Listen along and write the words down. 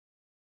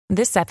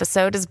This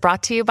episode is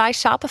brought to you by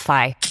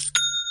Shopify.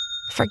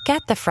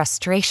 Forget the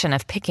frustration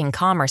of picking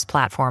commerce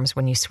platforms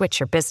when you switch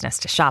your business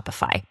to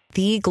Shopify,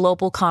 the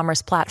global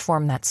commerce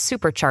platform that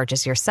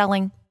supercharges your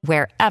selling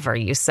wherever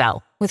you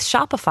sell. With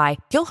Shopify,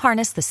 you'll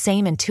harness the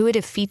same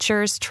intuitive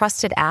features,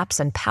 trusted apps,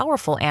 and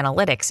powerful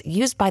analytics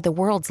used by the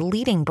world's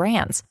leading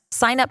brands.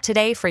 Sign up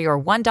today for your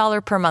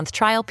 $1 per month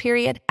trial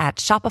period at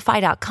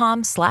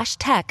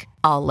shopify.com/tech,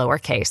 all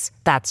lowercase.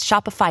 That's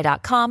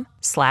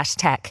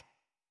shopify.com/tech.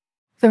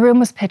 The room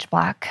was pitch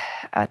black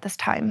at this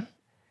time.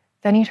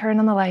 Then he turned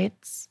on the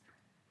lights,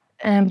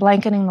 and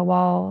blanketing the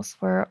walls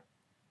were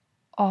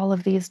all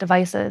of these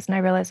devices, and I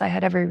realized I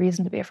had every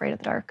reason to be afraid of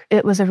the dark.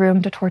 It was a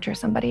room to torture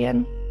somebody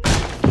in.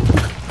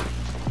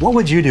 What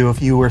would you do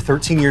if you were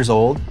 13 years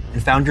old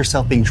and found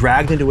yourself being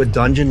dragged into a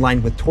dungeon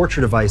lined with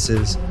torture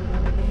devices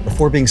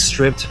before being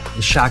stripped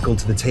and shackled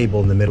to the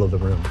table in the middle of the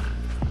room?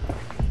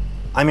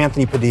 I'm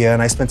Anthony Padilla,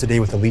 and I spent a day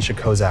with ALICIA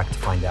KOZAK to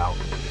find out.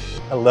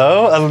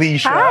 Hello,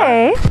 ALICIA.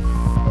 Hi.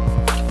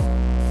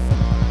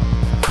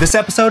 This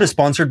episode is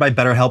sponsored by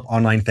BetterHelp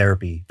Online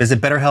Therapy.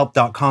 Visit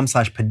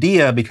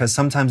betterhelp.com/Padilla because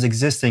sometimes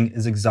existing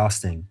is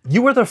exhausting.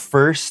 You were the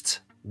first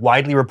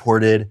widely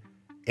reported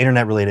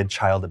internet-related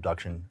child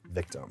abduction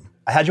victim.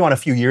 I had you on a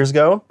few years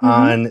ago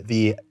on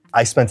the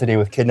I Spent a Day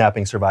with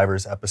Kidnapping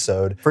Survivors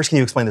episode. First, can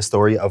you explain the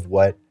story of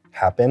what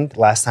happened?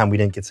 Last time we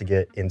didn't get to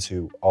get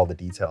into all the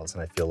details,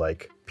 and I feel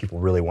like people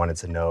really wanted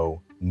to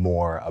know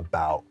more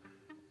about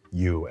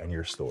you and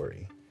your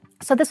story.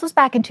 So this was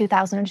back in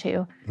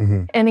 2002,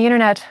 and the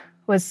internet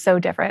was so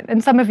different.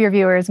 And some of your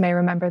viewers may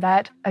remember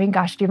that. I mean,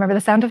 gosh, do you remember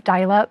the sound of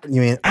dial-up? You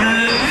mean?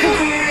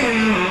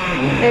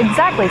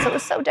 Exactly, so it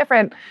was so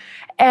different.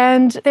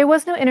 And there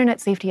was no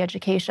internet safety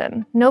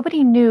education.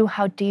 Nobody knew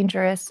how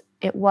dangerous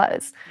it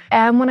was.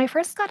 And when I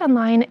first got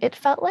online, it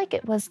felt like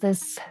it was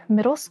this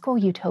middle school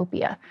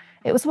utopia.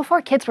 It was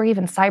before kids were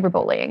even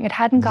cyberbullying. It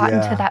hadn't gotten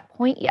to that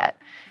point yet.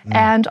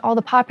 And all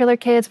the popular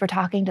kids were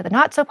talking to the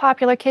not so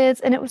popular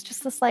kids, and it was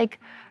just this like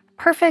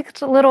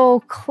perfect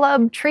little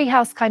club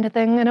treehouse kind of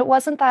thing. And it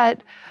wasn't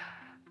that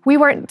we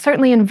weren't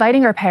certainly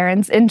inviting our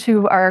parents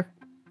into our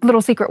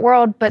little secret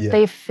world, but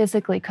they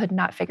physically could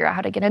not figure out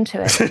how to get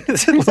into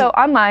it. And so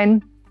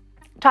online,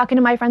 talking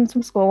to my friends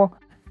from school,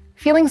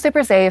 feeling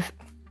super safe,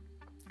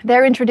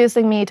 they're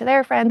introducing me to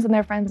their friends and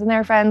their friends and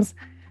their friends.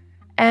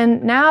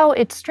 And now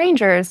it's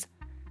strangers,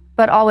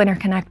 but all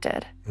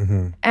interconnected.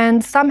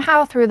 And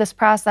somehow through this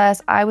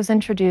process, I was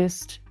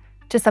introduced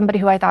to somebody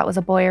who I thought was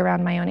a boy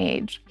around my own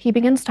age. He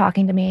begins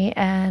talking to me,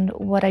 and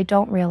what I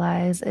don't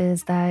realize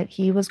is that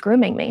he was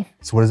grooming me.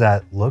 So what does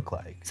that look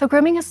like? So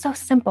grooming is so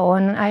simple,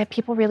 and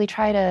people really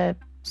try to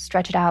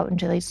stretch it out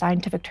into these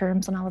scientific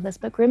terms and all of this,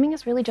 but grooming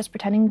is really just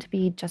pretending to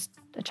be just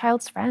a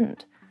child's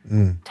friend,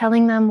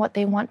 telling them what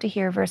they want to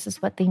hear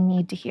versus what they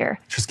need to hear.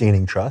 Just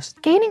gaining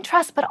trust? Gaining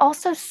trust, but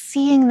also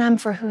seeing them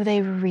for who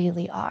they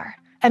really are.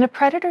 And a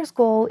predator's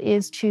goal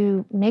is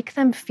to make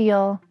them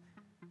feel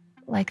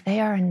like they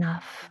are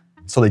enough.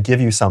 So they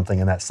give you something,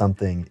 and that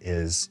something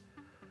is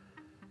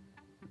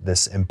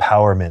this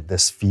empowerment,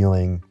 this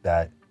feeling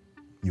that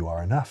you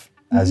are enough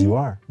as you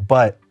are.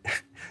 But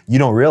you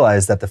don't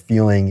realize that the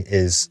feeling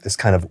is this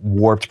kind of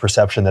warped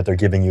perception that they're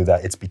giving you,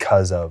 that it's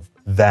because of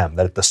them,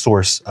 that the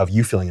source of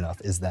you feeling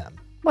enough is them.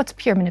 Well, it's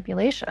pure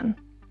manipulation.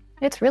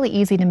 It's really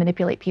easy to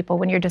manipulate people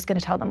when you're just going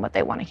to tell them what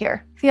they want to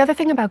hear. The other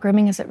thing about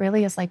grooming is it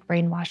really is like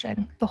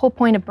brainwashing. The whole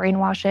point of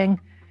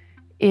brainwashing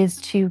is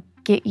to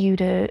get you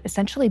to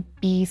essentially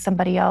be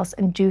somebody else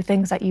and do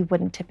things that you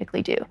wouldn't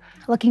typically do.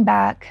 Looking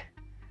back,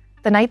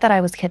 the night that I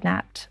was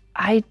kidnapped,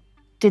 I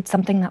did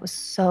something that was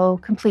so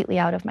completely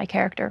out of my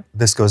character.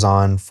 This goes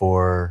on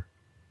for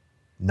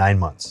 9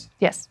 months.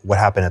 Yes. What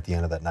happened at the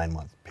end of that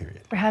 9-month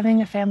period? We're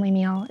having a family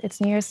meal.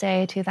 It's New Year's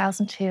Day,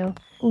 2002.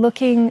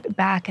 Looking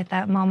back at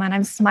that moment,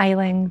 I'm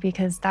smiling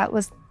because that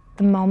was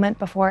the moment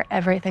before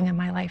everything in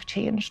my life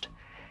changed.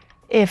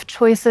 If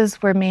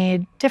choices were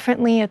made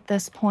differently at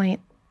this point,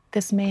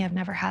 this may have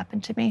never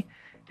happened to me.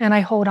 And I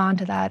hold on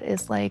to that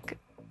as like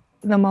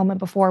the moment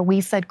before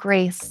we said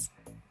grace,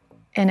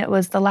 and it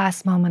was the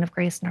last moment of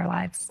grace in our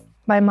lives.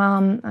 My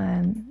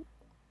mom,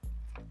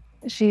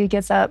 she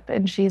gets up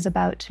and she's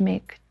about to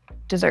make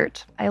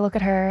dessert. I look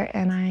at her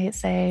and I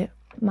say,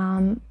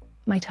 "Mom,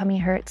 my tummy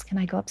hurts. Can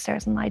I go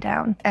upstairs and lie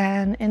down?"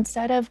 And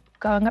instead of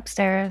going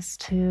upstairs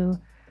to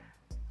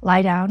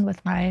lie down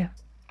with my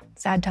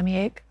sad tummy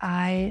ache,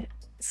 I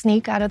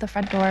sneak out of the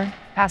front door,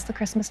 past the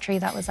Christmas tree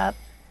that was up,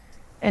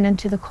 and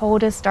into the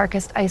coldest,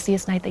 darkest,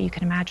 iciest night that you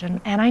can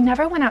imagine. And I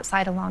never went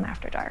outside alone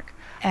after dark.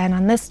 And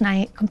on this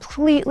night,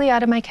 completely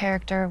out of my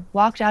character,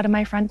 walked out of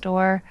my front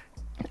door.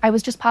 I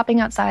was just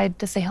popping outside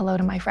to say hello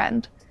to my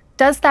friend.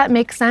 Does that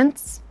make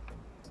sense?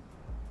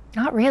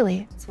 Not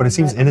really. But it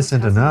seems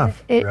innocent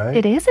enough, right?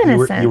 It is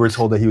innocent. You were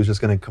told that he was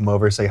just going to come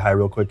over, say hi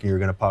real quick, and you were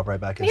going to pop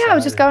right back inside. Yeah, I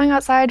was just going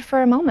outside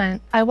for a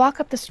moment. I walk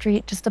up the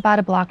street just about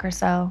a block or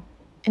so,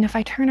 and if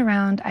I turn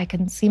around, I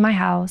can see my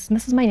house. And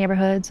this is my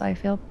neighborhood, so I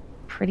feel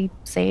pretty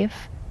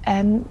safe.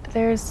 And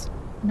there's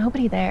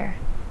nobody there.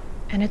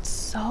 And it's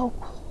so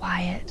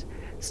quiet.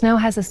 Snow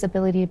has this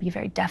ability to be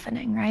very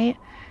deafening, right?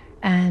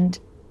 And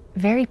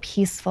very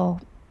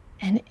peaceful.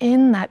 And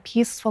in that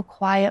peaceful,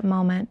 quiet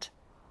moment,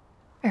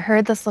 I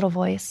heard this little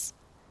voice.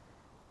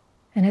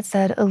 And it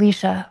said,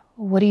 "Alicia,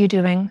 what are you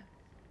doing?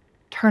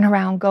 Turn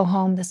around, go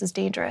home, this is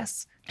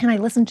dangerous." And I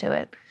listened to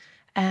it.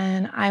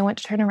 And I went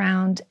to turn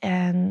around,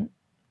 and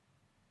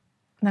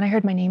then I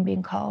heard my name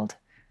being called.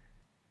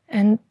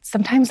 And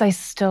sometimes I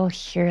still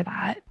hear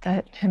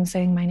that him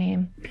saying my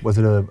name. Was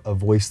it a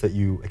voice that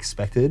you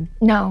expected?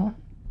 No.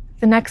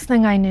 The next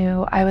thing I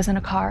knew, I was in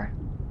a car.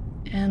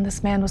 And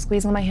this man was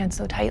squeezing my hand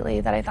so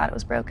tightly that I thought it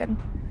was broken.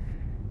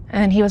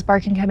 And he was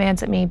barking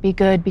commands at me, "Be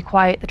good, be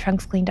quiet, the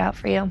trunk's cleaned out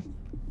for you."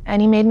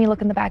 And he made me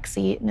look in the back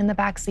seat. And in the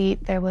back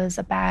seat, there was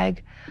a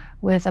bag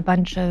with a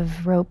bunch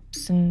of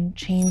ropes and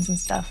chains and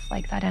stuff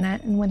like that in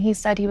it. And when he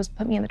said he was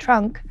put me in the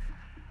trunk,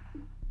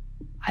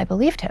 I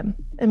believed him.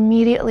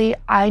 Immediately,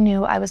 I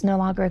knew I was no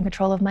longer in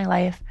control of my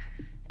life.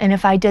 And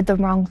if I did the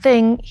wrong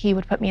thing, he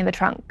would put me in the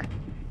trunk.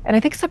 And I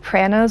think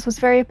Sopranos was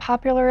very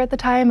popular at the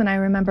time. And I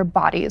remember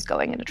bodies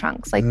going into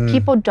trunks. Like,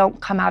 people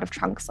don't come out of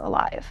trunks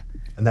alive.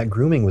 And that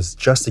grooming was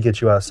just to get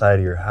you outside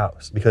of your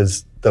house,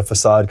 because the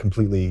facade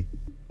completely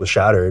was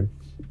shattered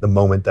the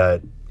moment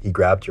that he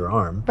grabbed your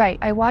arm. Right.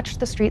 I watched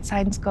the street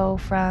signs go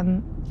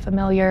from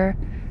familiar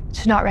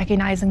to not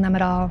recognizing them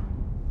at all,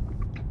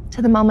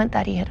 to the moment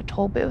that he hit a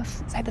toll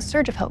booth. I had the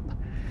surge of hope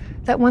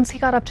that once he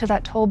got up to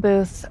that toll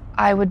booth,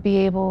 I would be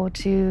able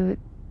to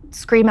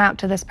scream out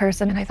to this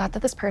person. And I thought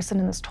that this person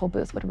in this toll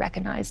booth would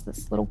recognize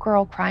this little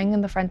girl crying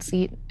in the front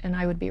seat, and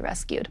I would be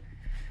rescued.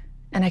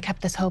 And I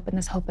kept this hope and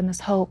this hope and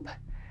this hope.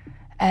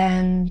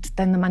 And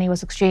then the money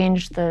was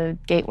exchanged, the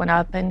gate went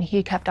up, and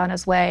he kept on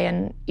his way.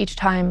 And each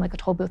time like a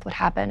toll booth would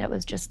happen, it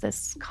was just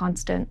this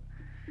constant,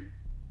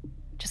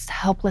 just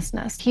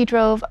helplessness. He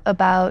drove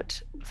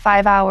about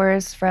 5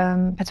 hours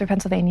from Pittsburgh,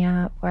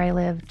 Pennsylvania, where I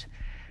lived,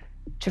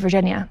 to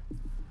Virginia.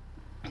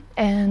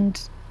 And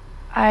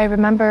I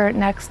remember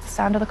next the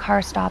sound of the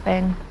car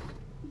stopping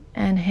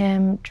and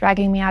him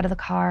dragging me out of the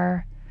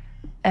car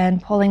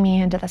and pulling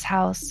me into this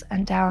house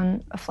and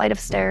down a flight of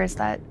stairs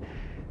that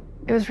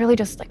it was really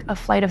just like a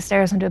flight of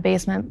stairs into a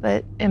basement,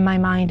 but in my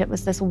mind, it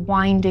was this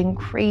winding,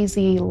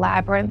 crazy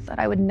labyrinth that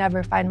I would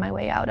never find my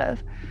way out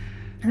of.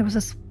 And there was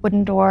this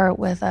wooden door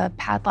with a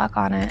padlock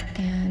on it,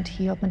 and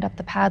he opened up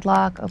the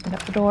padlock, opened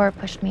up the door,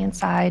 pushed me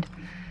inside,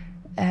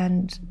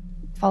 and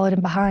followed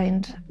him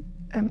behind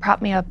and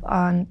propped me up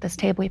on this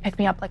table. He picked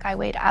me up like I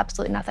weighed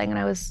absolutely nothing, and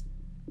I was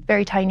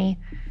very tiny,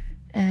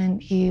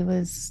 and he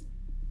was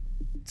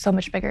so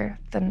much bigger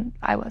than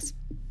I was.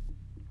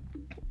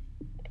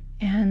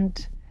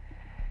 And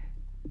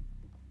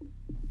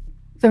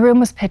the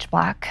room was pitch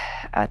black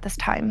at this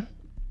time.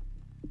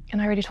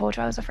 And I already told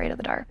you I was afraid of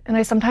the dark. And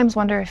I sometimes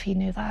wonder if he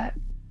knew that,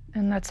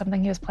 and that's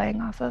something he was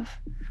playing off of.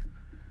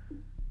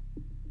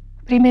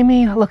 But he made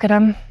me look at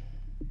him,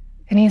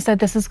 and he said,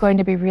 "This is going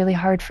to be really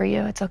hard for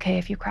you. It's okay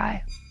if you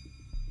cry."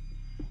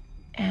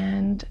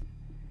 And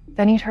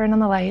then he turned on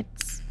the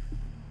lights,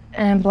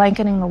 and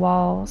blanketing the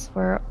walls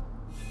were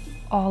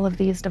all of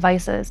these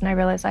devices, and I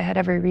realized I had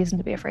every reason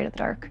to be afraid of the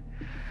dark.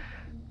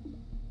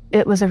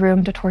 It was a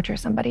room to torture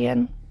somebody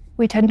in.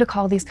 We tend to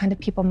call these kind of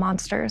people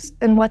monsters,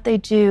 and what they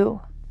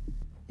do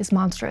is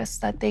monstrous,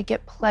 that they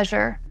get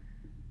pleasure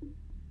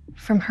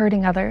from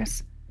hurting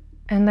others.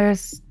 And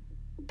there's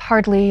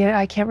hardly,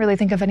 I can't really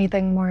think of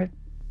anything more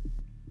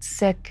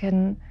sick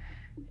and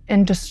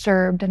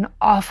disturbed and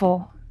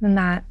awful than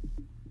that.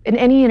 In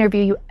any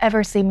interview you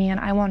ever see me in,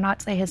 I will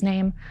not say his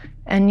name,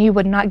 and you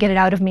would not get it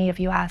out of me if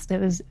you asked.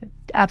 It was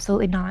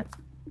absolutely not.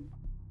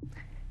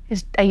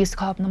 I used to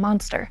call him the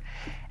monster.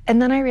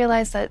 And then I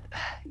realized that,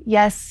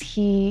 yes,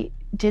 he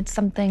did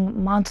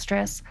something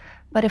monstrous,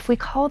 but if we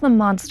call them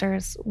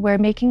monsters, we're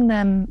making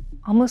them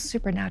almost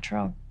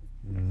supernatural.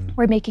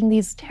 We're making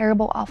these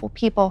terrible, awful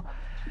people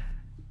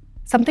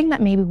something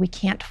that maybe we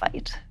can't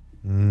fight,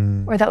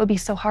 or that would be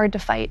so hard to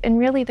fight. And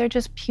really, they're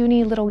just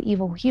puny little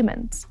evil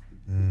humans.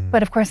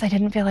 But of course, I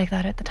didn't feel like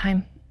that at the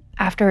time.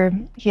 After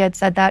he had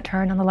said that,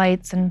 turned on the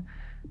lights, and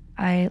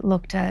I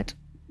looked at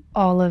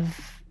all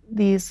of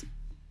these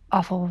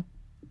awful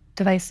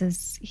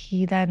devices,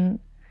 he then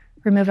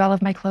removed all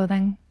of my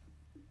clothing,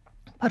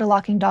 put a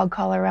locking dog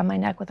collar around my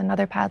neck with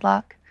another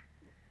padlock,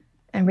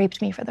 and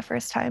raped me for the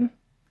first time.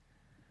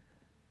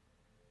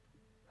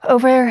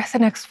 Over the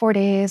next 4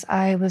 days,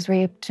 I was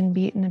raped and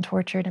beaten and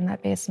tortured in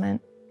that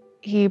basement.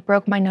 He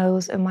broke my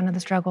nose in one of the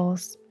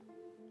struggles,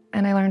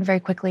 and I learned very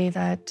quickly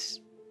that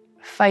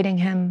fighting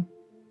him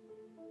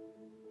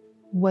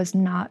was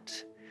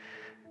not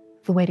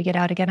the way to get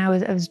out again. I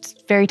was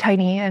just very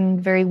tiny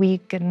and very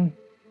weak and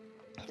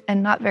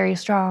not very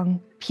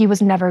strong. He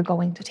was never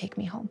going to take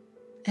me home,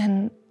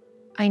 and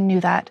I knew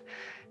that.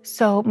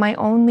 So my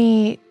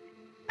only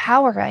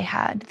power I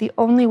had, the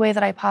only way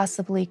that I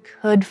possibly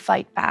could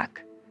fight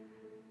back,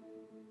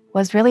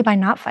 was really by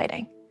not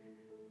fighting,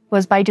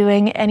 was by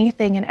doing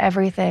anything and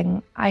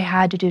everything I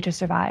had to do to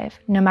survive,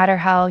 no matter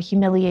how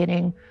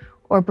humiliating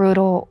or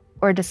brutal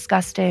or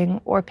disgusting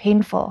or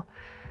painful,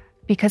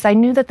 because I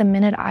knew that the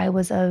minute I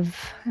was and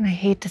I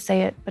hate to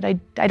say it, but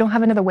I don't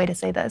have another way to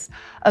say this,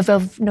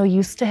 of no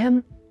use to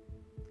him,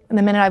 and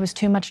the minute I was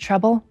too much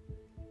trouble,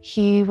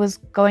 he was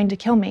going to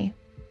kill me.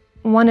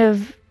 One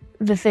of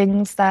the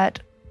things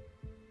that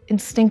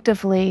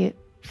instinctively,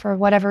 for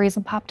whatever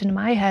reason, popped into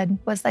my head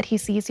was that he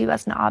sees you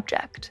as an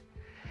object.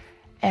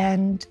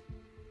 And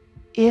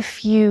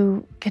if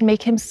you can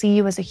make him see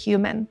you as a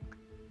human,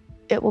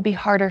 it will be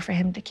harder for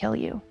him to kill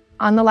you.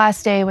 On the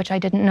last day, which I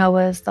didn't know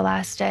was the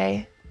last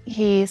day,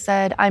 he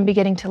said, "I'm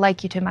beginning to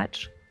like you too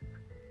much.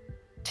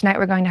 Tonight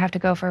we're going to have to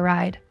go for a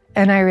ride."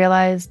 And I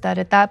realized that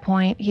at that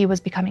point, he was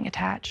becoming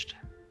attached.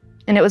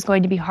 And it was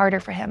going to be harder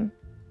for him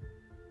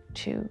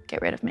to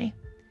get rid of me.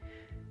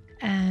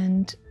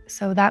 And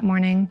so that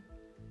morning,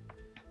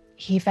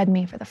 he fed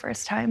me for the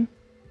first time.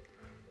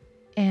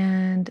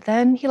 And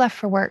then he left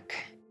for work.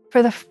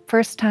 For the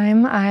first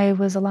time, I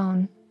was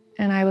alone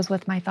and I was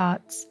with my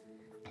thoughts.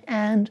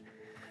 And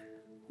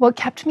what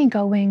kept me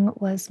going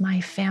was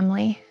my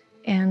family,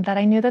 and that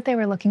I knew that they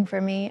were looking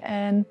for me.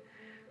 And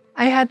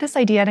I had this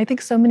idea, and I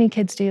think so many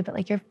kids do, that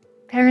like your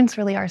parents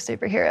really are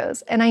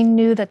superheroes. And I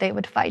knew that they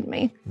would find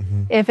me.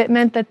 Mm-hmm. If it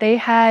meant that they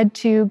had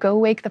to go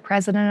wake the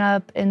president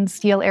up and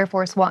steal Air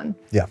Force One,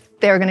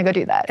 they were going to go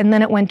do that. And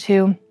then it went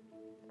to,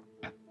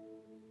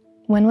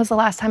 when was the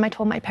last time I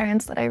told my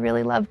parents that I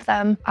really loved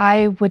them?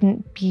 I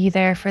wouldn't be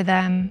there for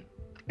them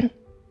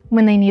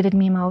when they needed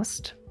me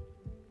most.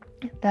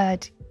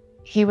 That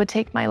he would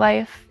take my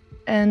life,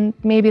 and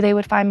maybe they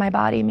would find my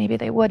body, maybe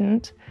they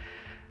wouldn't.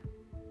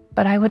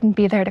 But I wouldn't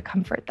be there to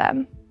comfort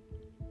them.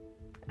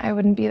 I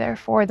wouldn't be there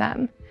for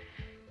them.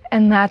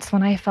 And that's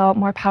when I felt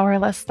more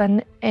powerless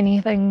than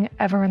anything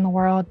ever in the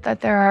world,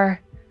 that there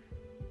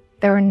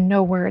are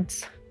no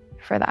words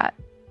for that.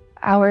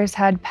 Hours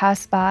had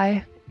passed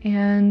by,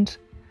 and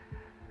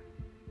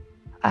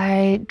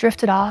I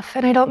drifted off,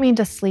 and I don't mean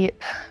to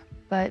sleep,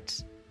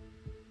 but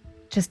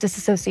just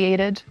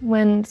disassociated.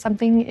 When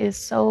something is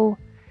so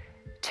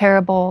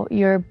terrible,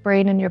 your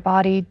brain and your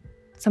body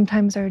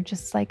sometimes are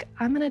just like,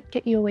 I'm gonna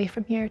get you away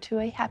from here to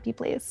a happy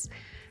place.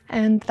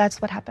 And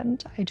that's what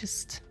happened. I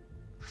just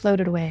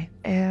floated away.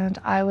 And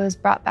I was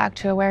brought back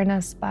to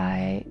awareness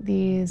by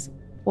these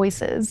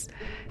voices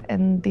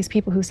and these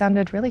people who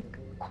sounded really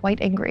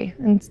quite angry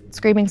and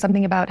screaming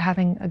something about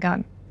having a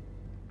gun.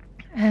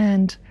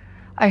 And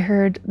I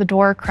heard the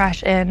door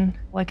crash in.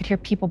 I could hear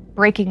people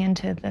breaking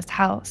into this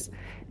house.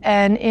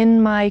 And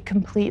in my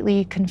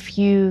completely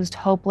confused,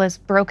 hopeless,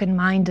 broken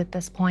mind at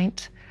this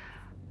point,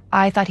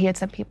 I thought he had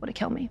sent people to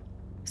kill me.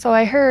 So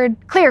I heard,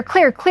 clear,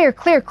 clear, clear,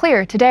 clear,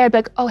 clear. Today I'd be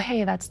like, oh,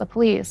 hey, that's the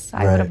police.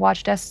 I would have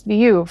watched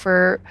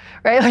SVU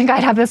right? Like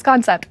I'd have this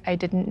concept. I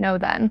didn't know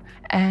then.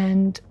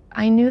 And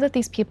I knew that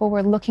these people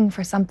were looking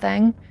for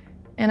something,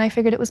 and I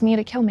figured it was me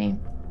to kill me.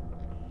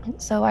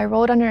 So I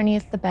rolled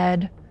underneath the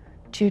bed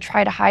to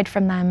try to hide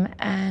from them,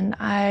 and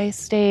I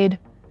stayed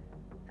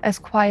as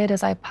quiet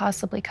as I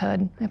possibly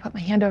could. I put my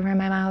hand over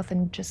my mouth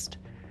and just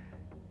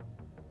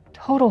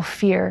total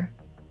fear.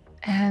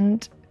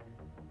 And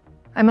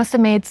I must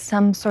have made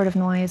some sort of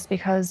noise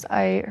because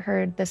I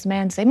heard this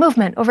man say,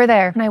 movement over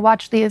there. And I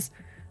watched he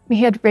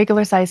had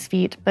regular sized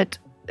feet, but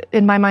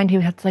in my mind,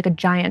 he had like a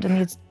giant, and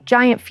these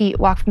giant feet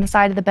walked from the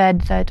side of the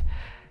bed that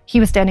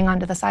he was standing on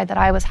to the side that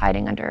I was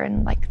hiding under,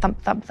 and like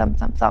thump, thump, thump,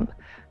 thump, thump.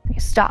 And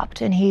he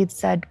stopped and he'd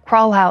said,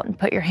 crawl out and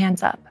put your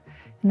hands up,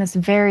 in this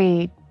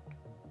very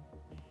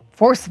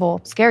forceful,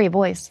 scary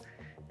voice.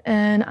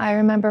 And I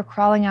remember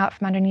crawling out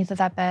from underneath of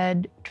that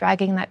bed,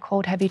 dragging that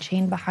cold, heavy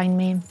chain behind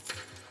me,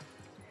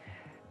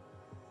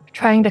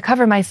 trying to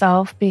cover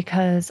myself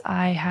because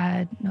I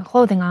had no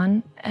clothing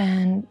on,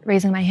 and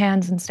raising my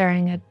hands and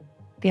staring at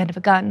the end of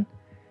a gun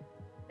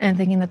and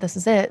thinking that this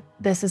is it.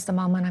 This is the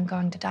moment I'm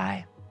going to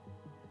die.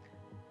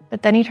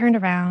 But then he turned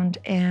around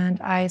and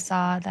I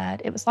saw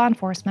that it was law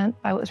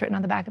enforcement by what was written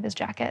on the back of his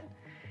jacket.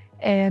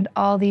 And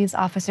all these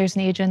officers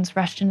and agents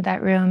rushed into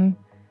that room,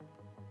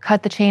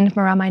 cut the chain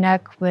from around my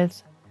neck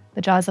with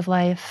the jaws of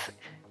life.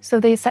 So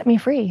they set me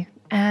free,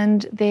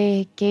 and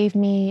they gave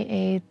me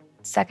a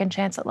second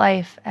chance at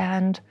life.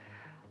 And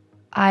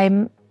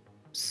I'm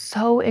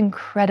so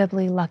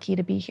incredibly lucky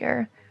to be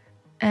here.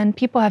 And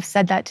people have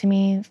said that to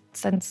me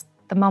since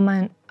the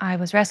moment I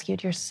was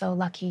rescued. You're so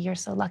lucky, you're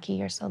so lucky,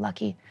 you're so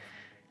lucky.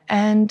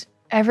 And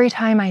every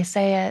time I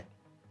say it,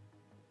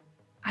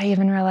 I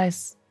even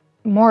realize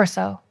more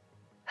so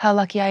how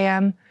lucky I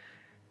am.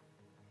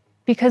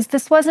 Because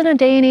this wasn't a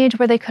day and age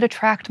where they could have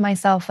tracked my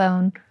cell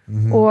phone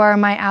or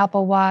my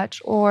Apple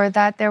Watch, or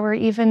that there were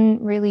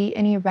even really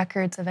any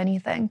records of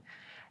anything.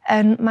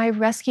 And my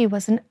rescue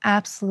was an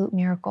absolute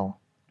miracle.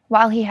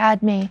 While he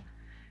had me,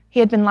 he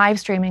had been live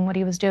streaming what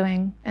he was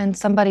doing. And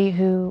somebody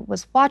who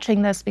was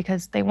watching this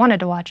because they wanted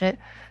to watch it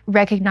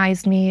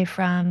recognized me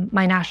from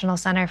my National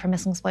Center for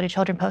Missing Exploited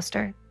Children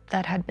poster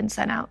that had been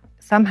sent out.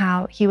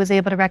 Somehow he was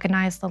able to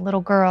recognize the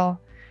little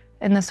girl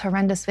in this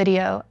horrendous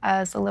video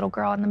as a little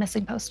girl in the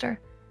missing poster.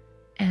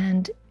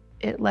 And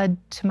it led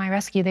to my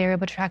rescue. They were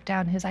able to track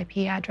down his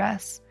IP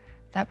address.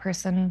 That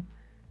person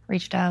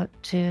reached out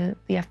to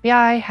the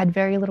FBI, had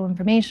very little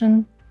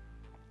information,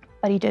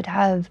 But he did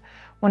have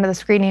one of the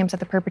screen names that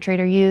the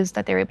perpetrator used,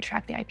 that they were able to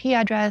track the IP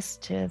address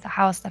to the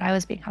house that I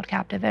was being held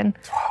captive in.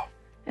 Wow.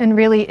 And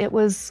really, it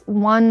was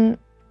one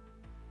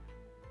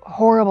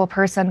horrible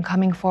person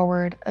coming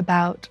forward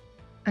about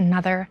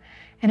another.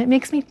 And it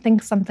makes me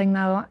think something,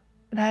 though,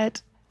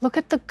 that look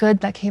at the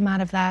good that came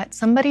out of that.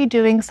 Somebody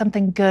doing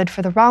something good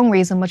for the wrong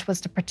reason, which was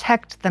to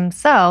protect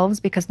themselves,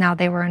 because now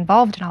they were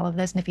involved in all of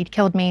this. And if he'd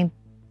killed me,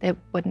 it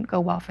wouldn't go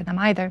well for them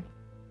either.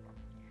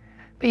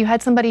 But you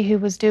had somebody who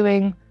was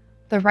doing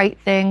the right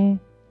thing,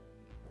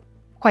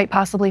 quite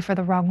possibly for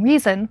the wrong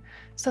reason.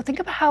 So think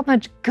about how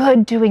much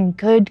good doing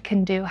good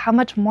can do, how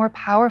much more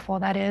powerful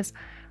that is.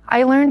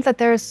 I learned that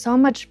there is so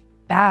much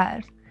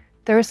bad,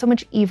 there is so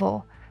much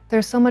evil,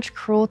 there's so much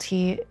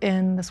cruelty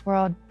in this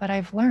world, but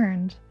I've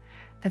learned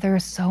that there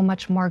is so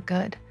much more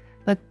good.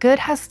 But good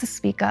has to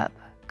speak up,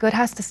 good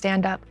has to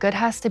stand up, good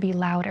has to be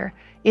louder.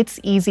 It's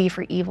easy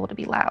for evil to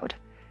be loud.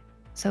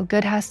 So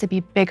good has to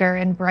be bigger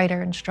and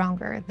brighter and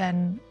stronger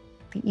than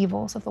the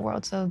evils of the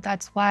world. So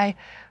that's why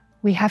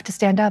we have to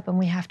stand up and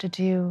we have to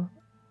do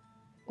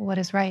what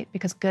is right,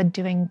 because good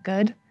doing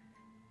good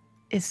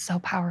is so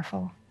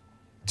powerful.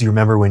 Do you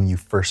remember when you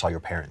first saw your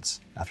parents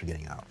after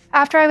getting out?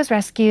 After I was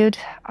rescued,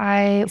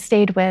 I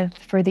stayed with,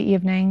 for the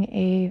evening,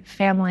 a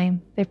family.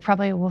 They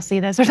probably will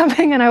see this or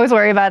something, and I was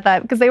worried about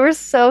that because they were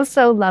so,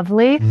 so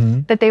lovely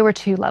that they were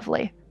too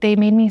lovely. They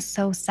made me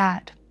so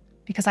sad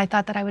because I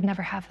thought that I would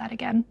never have that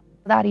again.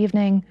 That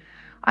evening,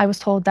 I was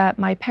told that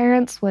my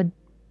parents would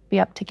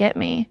be up to get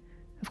me.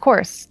 Of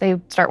course,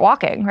 they start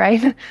walking,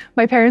 right?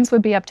 My parents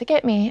would be up to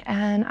get me,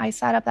 and I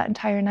sat up that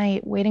entire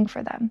night waiting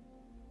for them,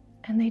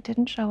 and they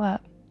didn't show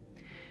up.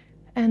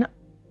 And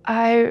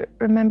I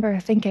remember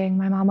thinking,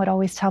 my mom would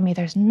always tell me,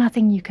 there's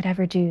nothing you could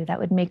ever do that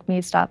would make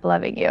me stop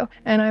loving you.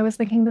 And I was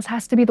thinking, this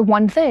has to be the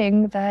one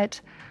thing that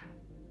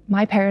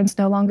my parents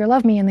no longer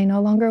love me and they no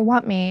longer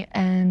want me.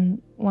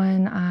 And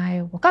when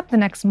I woke up the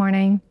next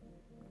morning,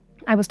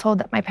 I was told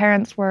that my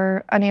parents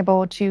were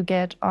unable to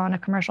get on a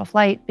commercial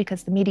flight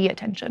because the media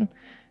attention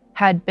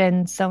had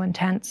been so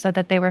intense, so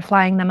that they were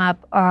flying them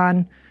up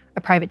on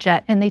a private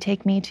jet. And they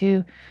take me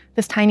to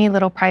this tiny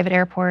little private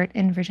airport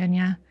in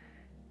Virginia.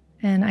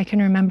 And I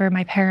can remember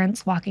my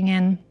parents walking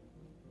in,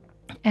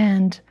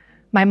 and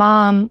my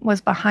mom was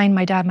behind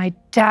my dad. My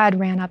dad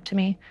ran up to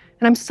me,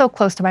 and I'm so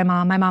close to my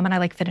mom. My mom and I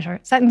like finish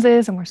our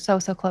sentences, and we're so,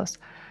 so close.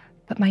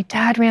 But my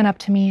dad ran up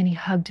to me and he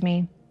hugged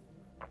me.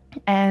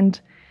 And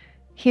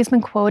he's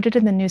been quoted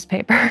in the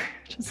newspaper,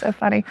 which is so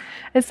funny,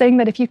 as saying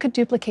that if you could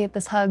duplicate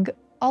this hug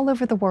all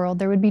over the world,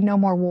 there would be no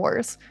more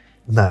wars.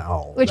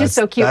 No. Which is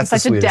so cute and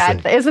such a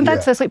dad thing. Isn't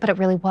that so sweet? But it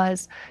really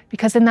was.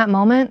 Because in that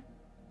moment,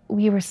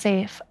 we were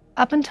safe.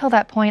 Up until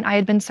that point, I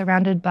had been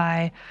surrounded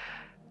by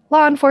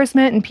law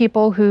enforcement and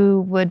people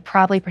who would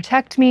probably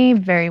protect me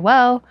very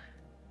well,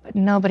 but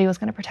nobody was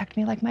going to protect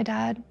me like my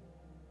dad.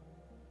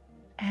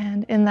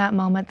 And in that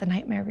moment, the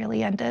nightmare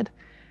really ended.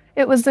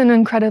 It was an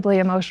incredibly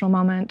emotional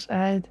moment.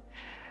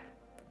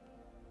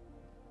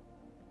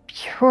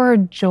 Pure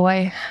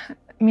joy.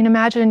 I mean,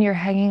 imagine you're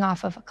hanging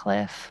off of a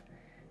cliff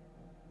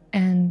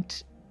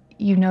and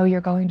you know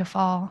you're going to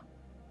fall,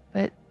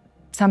 but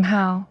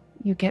somehow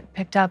you get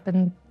picked up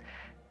and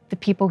the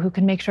people who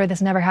can make sure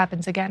this never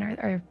happens again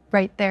are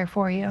right there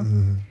for you.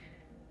 Mm-hmm.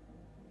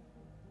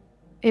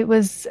 It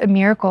was a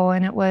miracle,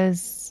 and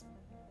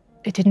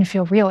it didn't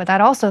feel real.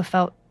 That also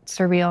felt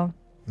surreal.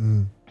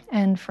 Mm.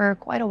 And for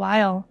quite a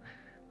while,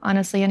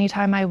 honestly,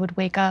 anytime I would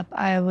wake up,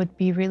 I would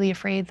be really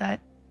afraid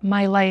that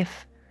my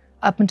life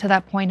up until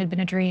that point had been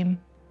a dream.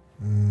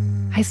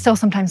 Mm. I still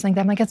sometimes think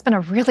that. I'm like, it's been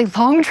a really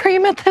long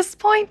dream at this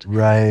point.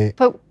 Right.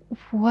 But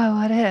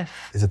what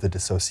if? Is it the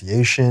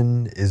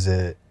dissociation? Is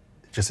it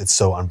just, it's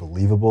so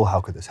unbelievable?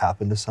 How could this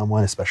happen to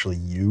someone, especially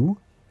you?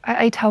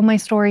 I tell my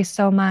story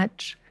so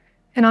much.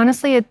 And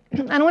honestly, I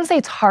don't want to say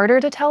it's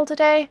harder to tell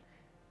today,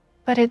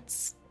 but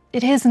it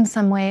is in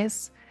some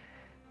ways,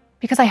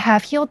 because I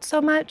have healed so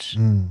much.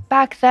 Mm.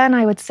 Back then,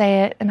 I would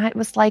say it, and it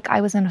was like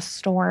I was in a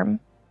storm.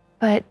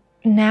 But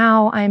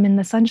now I'm in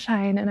the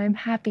sunshine, and I'm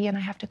happy, and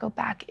I have to go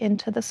back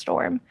into the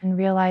storm, and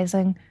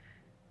realizing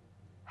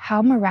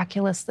how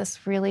miraculous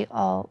this really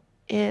all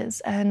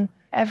is. And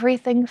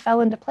everything fell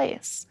into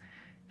place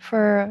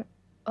for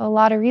a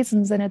lot of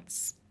reasons, and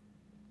it's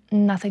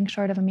nothing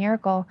short of a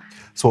miracle.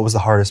 So what was the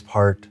hardest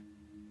part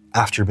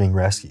after being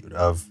rescued,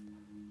 of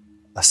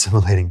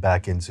assimilating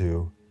back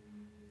into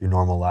your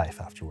normal life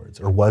afterwards?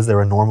 Or was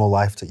there a normal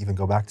life to even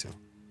go back to?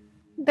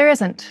 There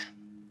isn't.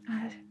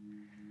 I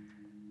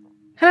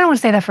don't want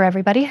to say that for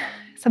everybody.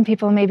 Some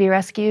people may be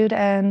rescued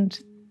and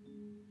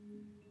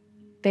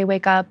they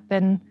wake up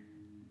and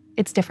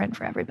it's different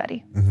for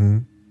everybody. Mm-hmm.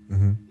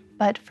 Mm-hmm.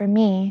 But for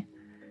me,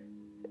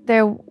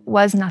 there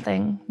was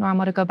nothing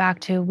normal to go back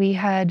to. We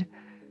had,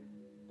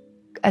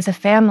 as a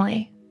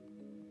family,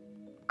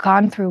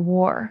 gone through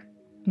war.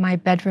 My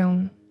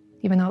bedroom,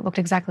 even though it looked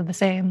exactly the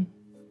same,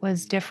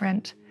 was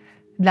different.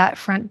 That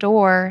front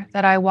door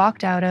that I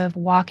walked out of,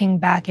 walking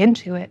back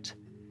into it,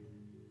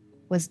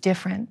 was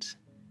different.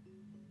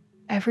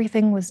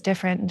 Everything was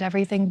different, and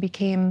everything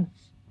became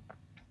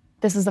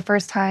This is the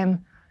first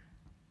time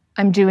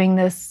I'm doing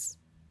this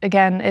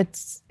again.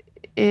 It's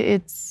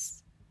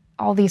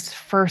all these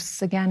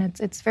firsts again.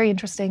 It's very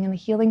interesting in the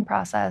healing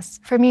process.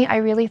 For me, I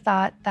really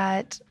thought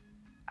that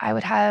I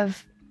would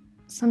have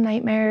some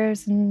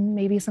nightmares and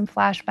maybe some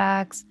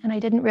flashbacks, and I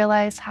didn't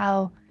realize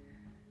how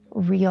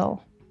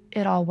real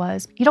it all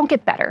was. You don't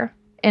get better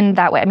in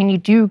that way. I mean, you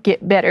do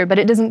get better, but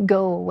it doesn't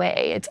go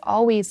away. It's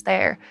always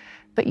there,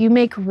 but you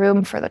make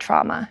room for the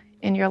trauma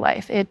in your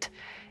life.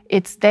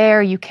 It's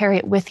there, you carry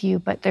it with you,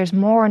 but there's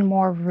more and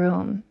more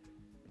room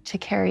to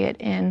carry it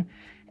in.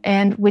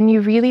 And when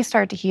you really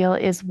start to heal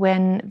is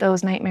when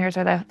those nightmares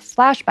or the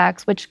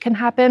flashbacks, which can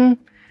happen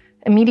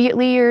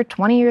immediately or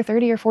 20 or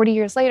 30 or 40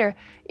 years later,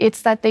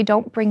 it's that they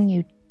don't bring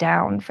you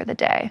down for the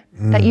day,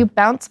 that you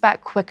bounce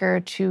back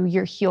quicker to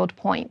your healed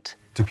point.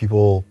 Do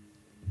people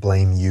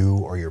blame you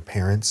or your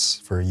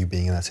parents for you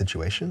being in that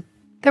situation?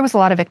 There was a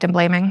lot of victim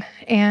blaming,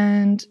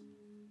 and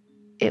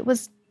it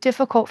was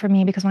difficult for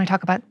me because when I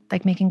talk about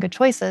like making good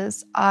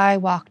choices, I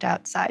walked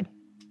outside,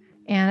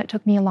 and it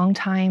took me a long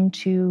time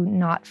to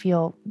not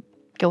feel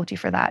guilty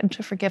for that and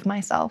to forgive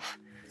myself.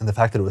 And the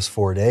fact that it was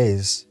 4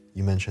 days,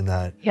 you mentioned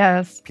that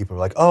yes. People were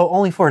like, oh,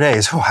 only 4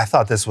 days. Oh, I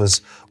thought this was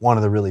one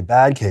of the really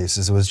bad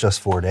cases. It was just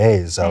 4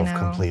 days of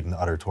complete and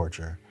utter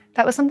torture.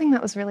 That was something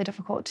that was really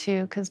difficult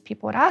too, because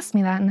people would ask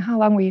me that, and how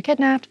long were you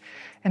kidnapped?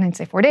 And I'd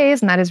say 4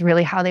 days, and that is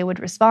really how they would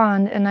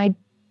respond. And I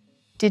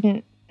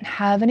didn't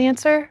have an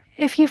answer.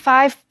 If you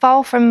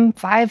fall from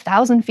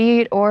 5,000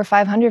 feet or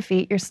 500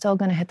 feet, you're still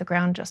gonna hit the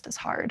ground just as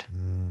hard.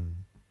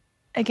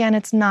 Again,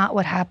 it's not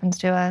what happens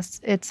to us,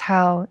 it's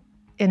how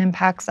it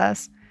impacts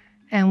us.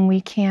 And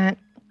we can't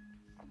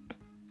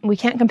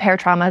compare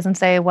traumas and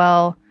say,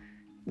 well,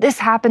 this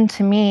happened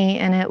to me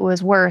and it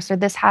was worse, or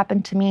this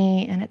happened to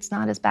me and it's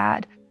not as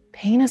bad.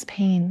 Pain is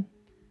pain.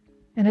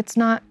 And it's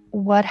not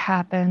what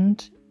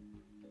happened.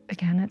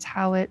 Again, it's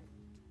how it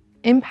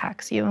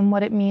impacts you and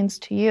what it means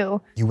to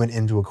you. You went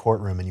into a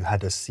courtroom and you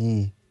had to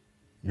see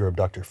your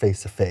abductor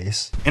face to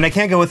face. And I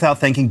can't go without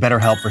thanking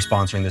BetterHelp for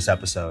sponsoring this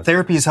episode.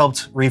 Therapy has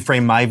helped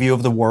reframe my view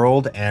of the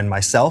world and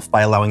myself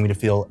by allowing me to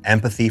feel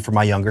empathy for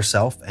my younger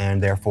self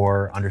and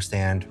therefore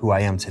understand who I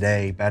am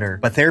today better.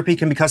 But therapy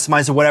can be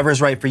customized to whatever is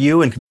right for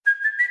you. And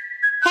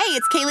Hey,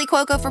 it's Kaylee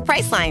Cuoco for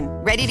Priceline.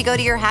 Ready to go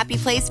to your happy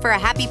place for a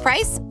happy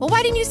price? Well,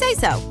 why didn't you say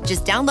so?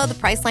 Just download the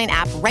Priceline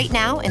app right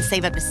now and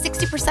save up to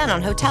 60%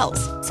 on hotels.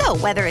 So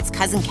whether it's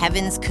Cousin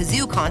Kevin's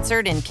Kazoo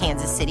Concert in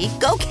Kansas City,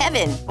 go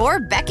Kevin, or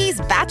Becky's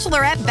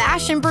Bachelorette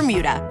Bash in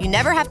Bermuda, you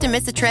never have to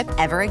miss a trip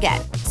ever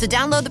again. So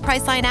download the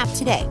Priceline app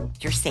today.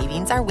 Your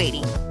savings are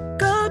waiting.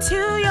 Go to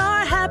your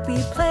happy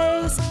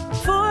place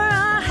for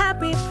a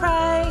happy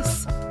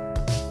price.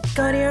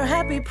 Go to your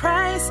happy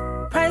price,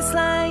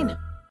 Priceline.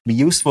 Be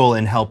useful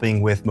in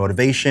helping with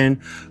motivation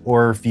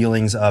or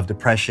feelings of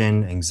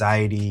depression,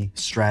 anxiety,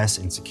 stress,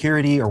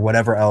 insecurity, or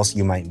whatever else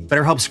you might need.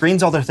 BetterHelp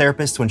screens all their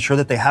therapists to ensure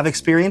that they have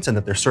experience and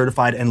that they're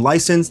certified and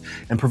licensed,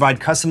 and provide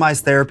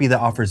customized therapy that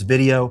offers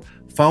video,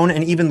 phone,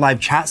 and even live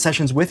chat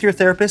sessions with your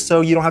therapist,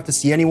 so you don't have to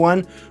see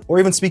anyone or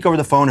even speak over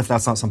the phone if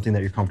that's not something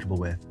that you're comfortable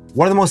with.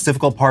 One of the most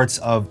difficult parts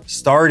of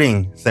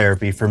starting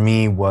therapy for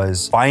me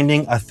was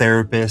finding a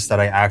therapist that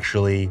I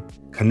actually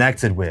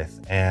connected with,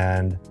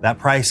 and that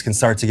price can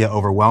start to get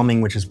overwhelming,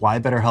 which is why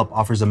BetterHelp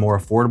offers a more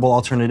affordable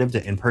alternative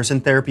to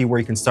in-person therapy where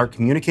you can start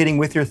communicating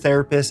with your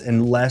therapist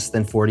in less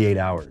than 48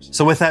 hours.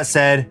 So with that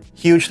said,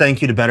 huge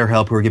thank you to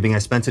BetterHelp, who are giving I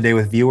Spent Today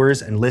with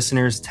viewers and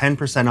listeners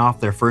 10% off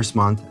their first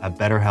month at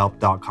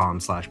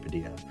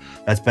betterhelp.com/Padilla.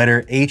 That's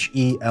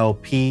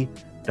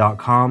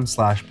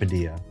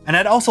BetterHelp.com/Padilla. And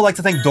I'd also like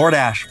to thank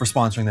DoorDash for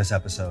sponsoring this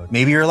episode.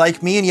 Maybe you're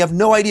like me and you have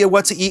no idea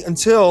what to eat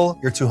until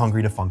you're too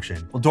hungry to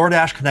function. Well,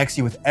 DoorDash connects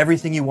you with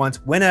everything you want,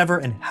 whenever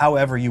and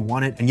however you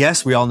want it. And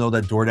yes, we all know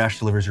that DoorDash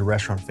delivers your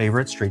restaurant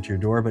favorites straight to your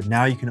door, but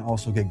now you can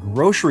also get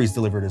groceries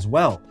delivered as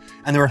well.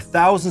 And there are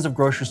thousands of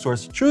grocery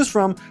stores to choose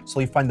from, so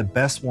you find the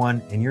best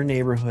one in your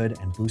neighborhood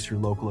and boost your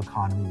local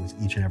economy with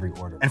each and every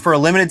order. And for a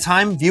limited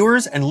time,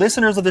 viewers and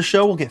listeners of the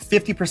show will get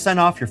 50%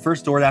 off your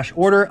first DoorDash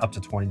order, up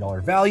to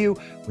 $20 value,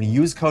 when you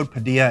use code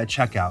Padilla at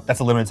checkout. That's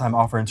a limited time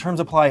offer and terms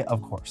apply,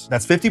 of course.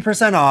 That's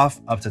 50%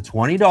 off, up to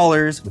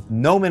 $20 with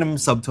no minimum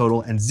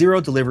subtotal and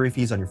 0 delivery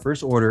fees on your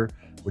first order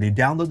when you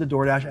download the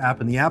DoorDash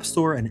app in the App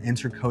Store and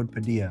enter code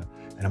Padilla.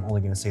 And I'm only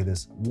gonna say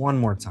this one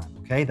more time,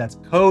 okay? That's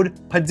code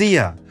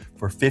Padilla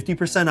for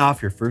 50% off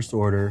your first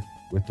order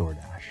with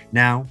DoorDash.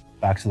 Now,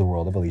 back to the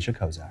world of ALICIA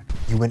KOZAK.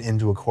 You went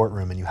into a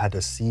courtroom and you had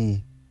to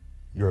see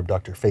your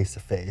abductor face to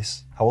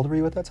face. How old were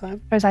you at that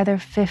time? I was either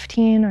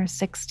 15 or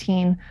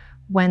 16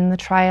 when the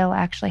trial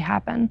actually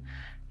happened.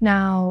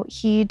 Now,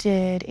 he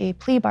did a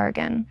plea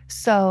bargain,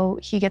 so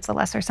he gets a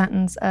lesser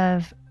sentence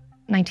of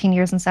 19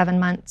 years and 7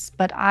 months.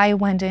 But I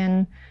went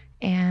in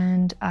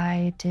and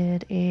I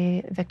did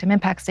a victim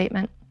impact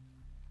statement.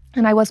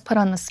 And I was put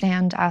on the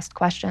stand, asked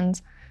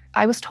questions.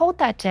 I was told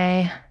that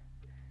day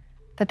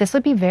that this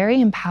would be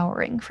very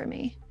empowering for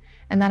me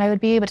and that I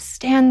would be able to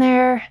stand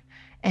there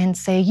and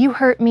say, you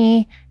hurt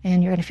me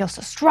and you're gonna feel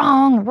so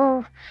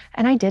strong.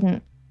 And I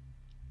didn't.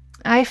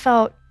 I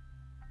felt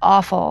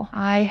awful.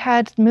 I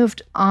had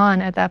moved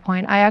on at that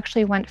point. I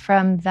actually went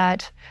from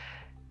that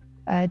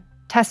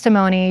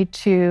testimony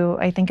to,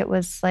 I think it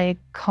was like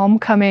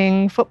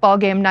homecoming football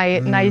game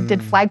night, and I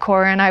did flag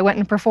corps and I went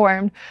and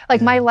performed.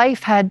 Like my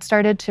life had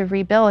started to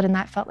rebuild, and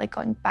that felt like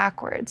going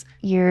backwards.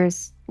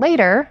 Years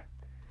later,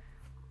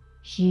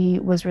 he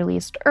was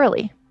released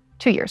early,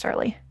 2 years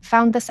early.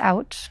 Found this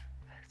out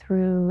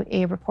through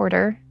a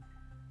reporter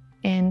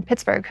in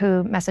Pittsburgh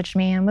who messaged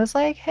me and was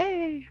like,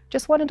 hey,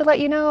 just wanted to let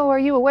you know, are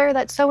you aware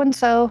that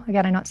so-and-so,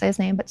 again, I don't say his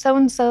name, but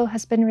so-and-so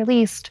has been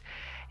released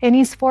and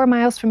he's 4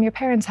 miles from your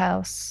parents'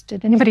 house.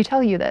 Did anybody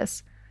tell you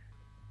this?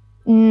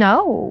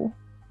 No,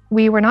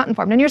 we were not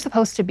informed. And you're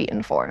supposed to be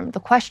informed. The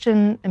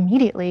question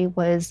immediately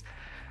was,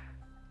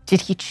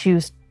 did he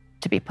choose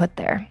to be put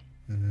there?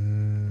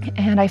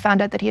 And I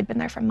found out that he had been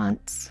there for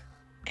months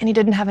and he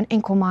didn't have an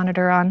ankle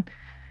monitor on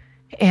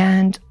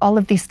and all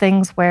of these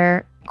things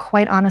where,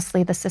 quite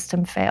honestly, the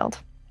system failed.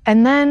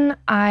 And then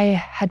I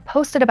had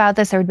posted about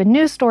this. There had been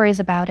news stories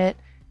about it.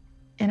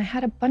 And I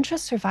had a bunch of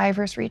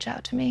survivors reach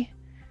out to me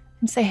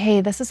and say,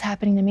 hey, this is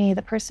happening to me.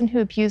 The person who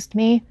abused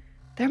me,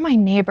 they're my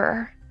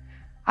neighbor.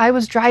 I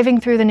was driving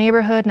through the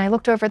neighborhood and I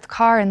looked over at the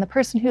car and the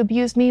person who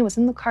abused me was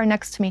in the car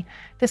next to me.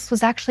 This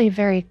was actually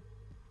very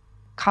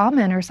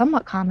common, or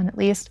somewhat common at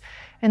least.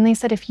 And they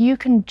said, if you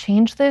can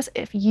change this,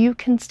 if you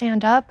can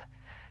stand up,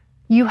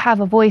 you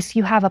have a voice,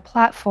 you have a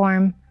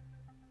platform,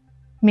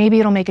 maybe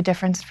it'll make a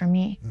difference for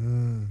me.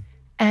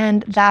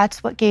 And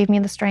that's what gave me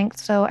the strength.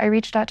 So I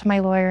reached out to my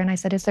lawyer and I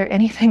said, is there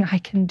anything I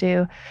can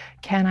do?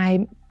 Can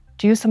I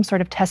do some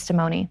sort of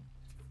testimony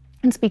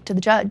and speak to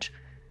the judge?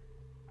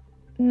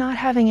 Not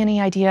having any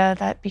idea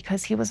that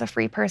because he was a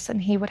free person,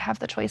 he would have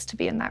the choice to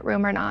be in that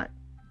room or not.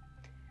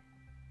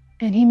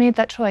 And he made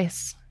that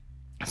choice.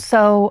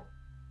 So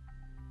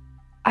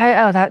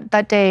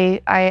that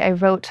day I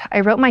wrote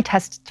my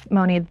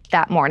testimony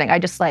that morning. I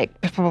just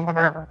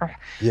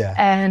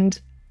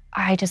and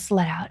I just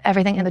let out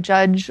everything. And the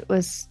judge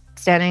was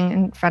standing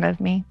in front of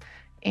me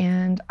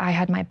and I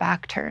had my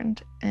back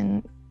turned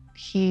and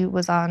he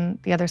was on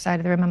the other side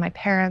of the room and my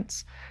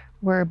parents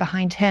were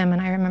behind him.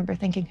 And I remember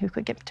thinking, who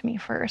could get to me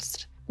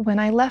first? When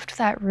I left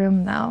that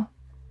room though,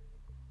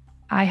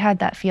 I had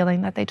that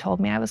feeling that they told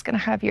me I was gonna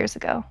have years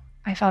ago.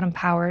 I felt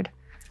empowered.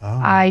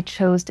 I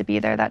chose to be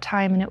there that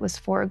time and it was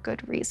for a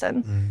good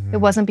reason. It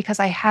wasn't because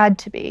I had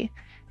to be.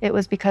 It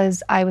was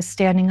because I was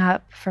standing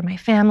up for my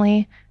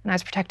family and I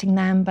was protecting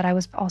them, but I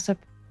was also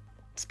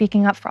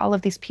speaking up for all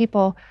of these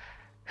people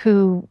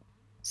whose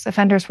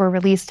offenders were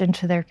released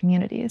into their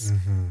communities.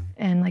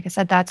 And like I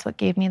said, that's what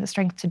gave me the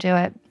strength to do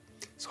it.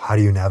 So how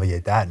do you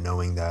navigate that,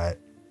 knowing that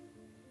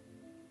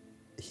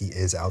he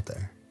is out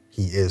there?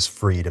 He is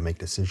free to make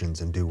decisions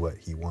and do what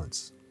he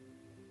wants.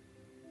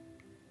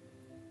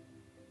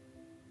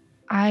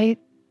 I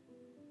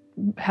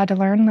had to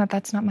learn that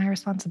that's not my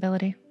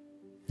responsibility.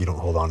 You don't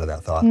hold on to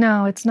that thought?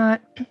 No, it's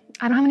not.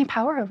 I don't have any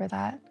power over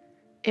that.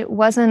 It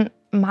wasn't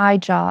my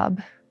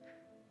job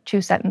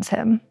to sentence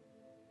him.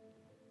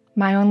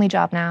 My only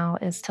job now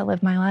is to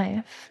live my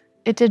life.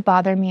 It did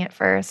bother me at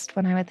first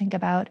when I would think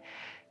about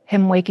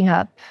him waking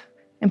up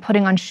and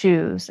putting on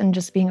shoes and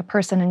just being a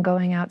person and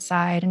going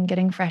outside and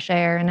getting fresh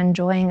air and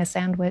enjoying a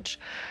sandwich.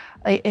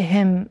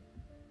 And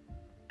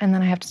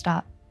then I have to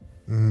stop.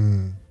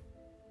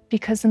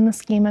 Because in the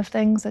scheme of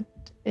things,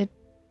 it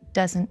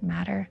doesn't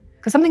matter.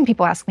 Because something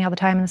people ask me all the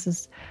time, and this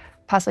is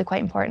possibly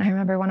quite important. I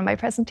remember one of my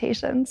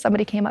presentations,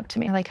 somebody came up to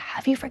me like,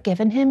 have you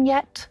forgiven him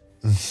yet?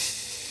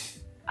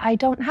 I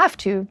don't have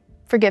to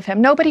forgive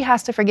him. Nobody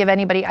has to forgive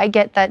anybody. I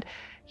get that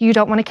you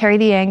don't want to carry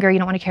the anger, you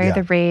don't want to carry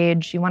the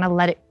rage, you want to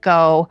let it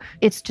go.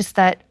 It's just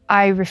that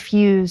I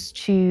refuse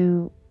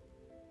to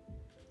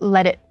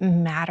let it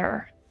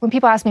matter. When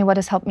people ask me what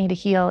has helped me to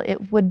heal,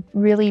 it would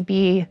really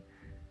be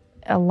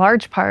a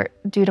large part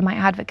due to my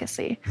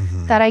advocacy,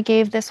 that I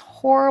gave this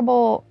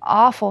horrible,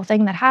 awful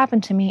thing that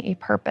happened to me a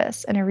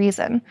purpose and a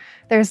reason.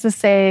 There's this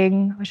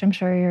saying, which I'm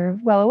sure you're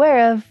well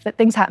aware of, that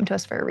things happen to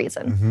us for a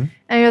reason.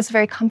 And it was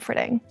very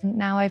comforting.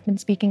 Now I've been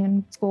speaking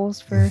in schools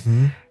for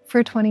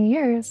 20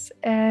 years,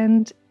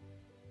 and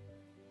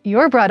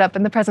you're brought up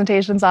in the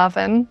presentations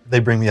often. They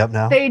bring me up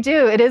now? They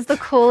do. It is the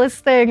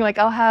coolest thing. Like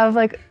I'll have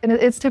and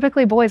it's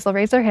typically boys, they'll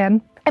raise their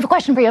hand. I have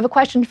a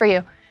question for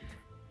you.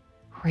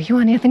 Were you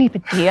on Anthony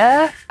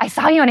Padilla? I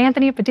saw you on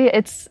Anthony Padilla.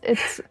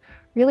 It's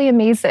really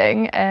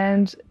amazing.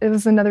 And it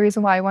was another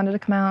reason why I wanted to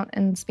come out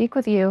and speak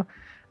with you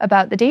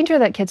about the danger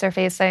that kids are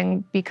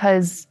facing,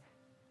 because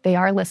they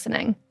are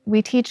listening.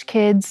 We teach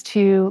kids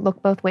to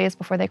look both ways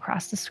before they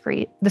cross the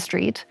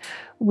street.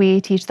 We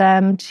teach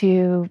them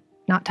to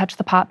not touch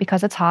the pot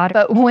because it's hot.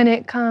 But when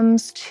it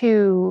comes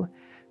to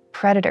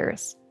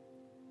predators,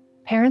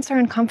 parents are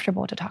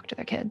uncomfortable to talk to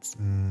their kids.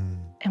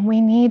 And we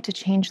need to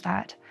change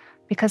that.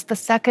 Because the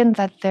second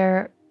that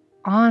they're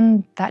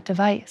on that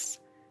device,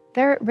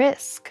 they're at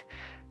risk.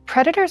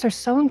 Predators are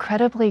so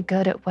incredibly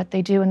good at what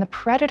they do. And the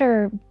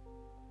predator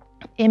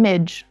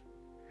image,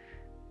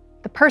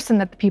 the person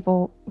that the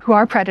people who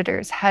are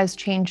predators has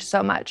changed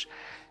so much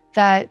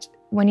that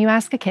when you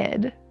ask a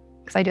kid,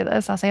 because I do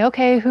this. I'll say,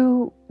 okay,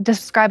 who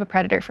describe a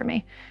predator for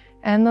me?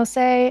 And they'll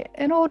say,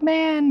 an old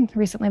man.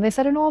 Recently, they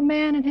said an old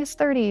man in his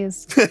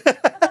 30s.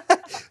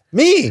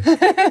 Me!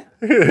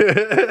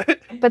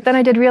 But then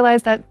I did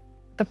realize that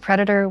the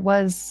predator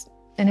was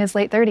in his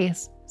late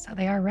 30s. So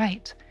they are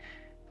right.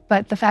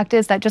 But the fact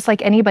is that just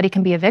like anybody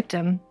can be a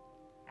victim,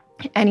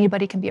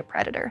 anybody can be a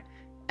predator.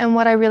 And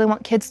what I really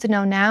want kids to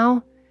know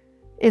now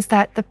is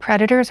that the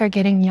predators are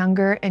getting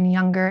younger and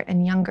younger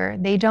and younger.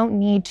 They don't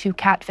need to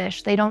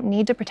catfish. They don't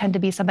need to pretend to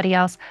be somebody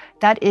else.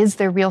 That is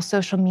their real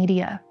social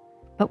media.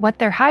 But what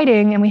they're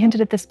hiding, and we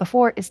hinted at this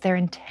before, is their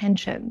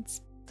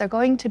intentions. They're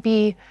going to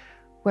be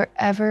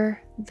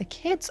wherever the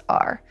kids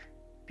are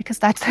because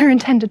that's their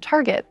intended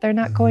target. They're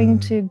not going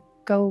to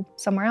go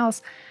somewhere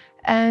else.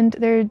 And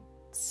there are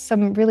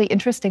some really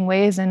interesting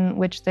ways in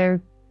which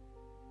they're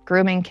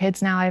grooming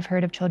kids now. I've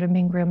heard of children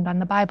being groomed on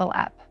the Bible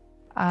app.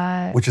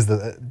 Which is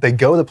they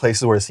go the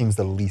places where it seems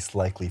the least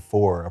likely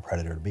for a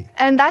predator to be.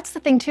 And that's the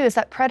thing too, is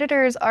that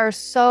predators are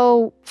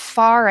so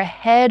far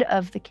ahead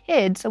of the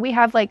kids. So we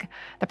have like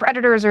the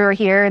predators who are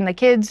here and the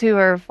kids who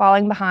are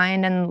falling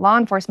behind, and law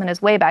enforcement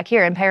is way back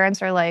here, and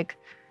parents are like,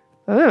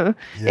 oh,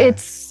 yeah.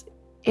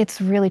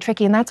 It's really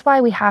tricky. And that's why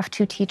we have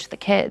to teach the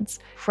kids.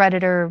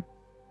 Predator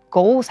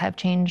goals have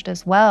changed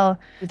as well.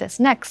 This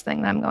next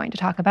thing that I'm going to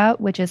talk about,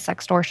 which is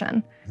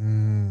sextortion.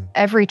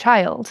 Every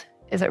child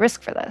is at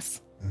risk for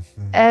this.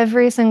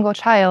 Every single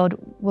child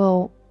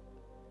will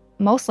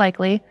most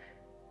likely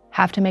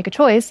have to make a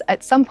choice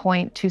at some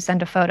point to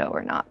send a photo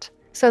or not.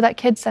 So that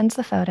kid sends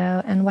the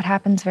photo, and what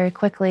happens very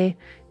quickly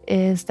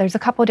is there's a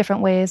couple of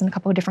different ways and a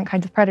couple of different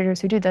kinds of predators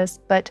who do this,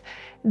 but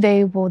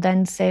they will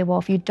then say, well,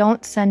 if you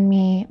don't send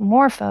me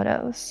more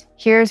photos,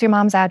 here's your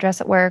mom's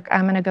address at work,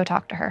 I'm gonna go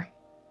talk to her.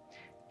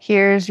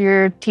 Here's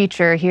your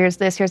teacher, here's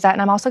this, here's that,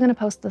 and I'm also gonna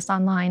post this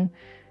online.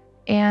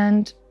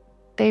 And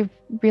they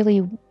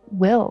really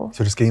will.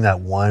 So just getting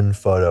that one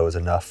photo is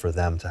enough for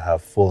them to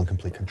have full and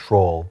complete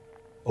control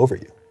over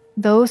you.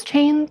 Those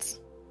chains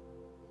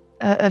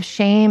of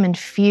shame and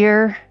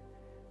fear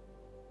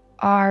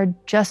are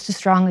just as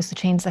strong as the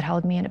chains that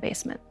held me in a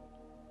basement.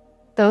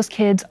 Those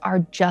kids are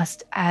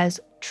just as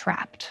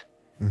trapped.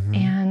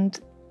 And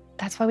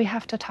that's why we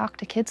have to talk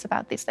to kids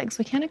about these things.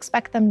 We can't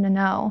expect them to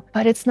know,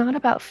 but it's not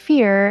about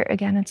fear.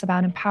 Again, it's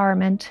about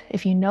empowerment.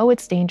 If you know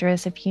it's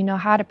dangerous, if you know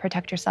how to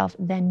protect yourself,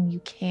 then you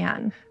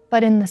can.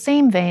 But in the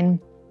same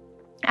vein,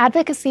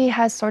 advocacy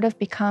has sort of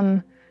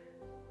become,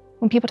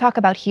 when people talk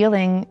about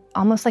healing,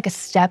 almost like a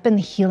step in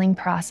the healing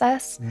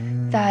process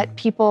that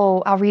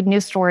people, I'll read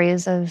news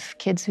stories of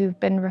kids who've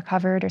been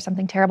recovered or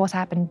something terrible has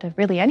happened to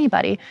really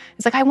anybody.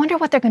 It's like, I wonder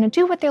what they're going to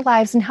do with their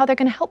lives and how they're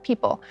going to help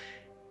people.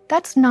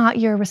 That's not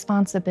your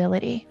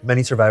responsibility.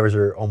 Many survivors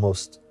are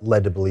almost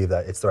led to believe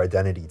that it's their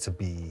identity to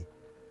be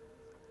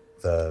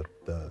the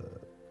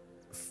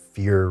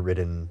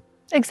fear-ridden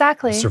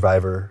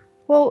survivor.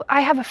 Well,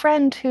 I have a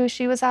friend who,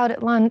 she was out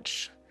at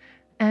lunch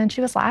and she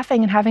was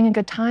laughing and having a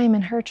good time,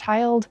 and her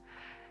child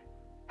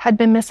had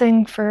been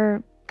missing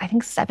for, I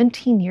think,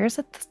 17 years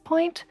at this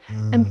point.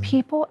 And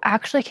people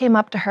actually came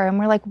up to her and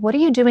were like, what are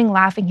you doing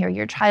laughing here?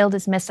 Your child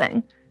is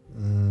missing.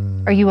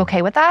 Are you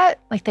okay with that?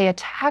 Like, they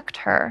attacked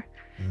her.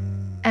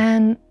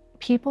 And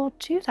people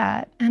do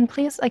that. And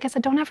please, like I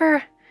said, don't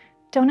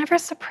ever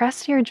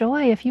suppress your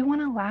joy. If you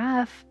want to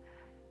laugh,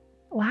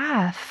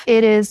 laugh.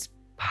 It is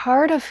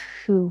part of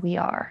who we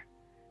are.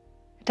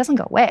 It doesn't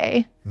go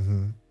away,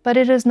 but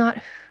it is not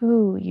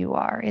who you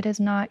are. It is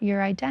not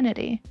your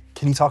identity.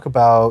 Can you talk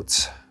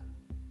about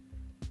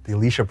the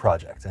ALICIA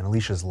Project and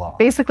ALICIA's Law?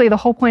 Basically, the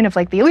whole point of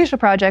like the ALICIA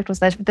Project was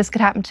that if this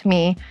could happen to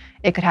me,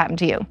 it could happen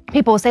to you.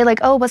 People will say like,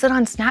 oh, was it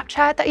on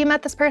Snapchat that you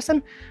met this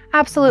person?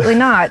 Absolutely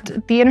not.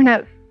 The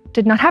internet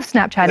did not have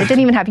Snapchat. It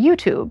didn't even have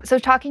YouTube. So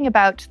talking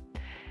about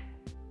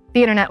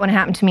the internet when it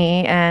happened to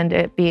me and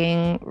it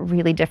being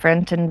really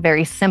different and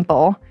very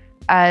simple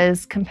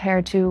as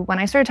compared to when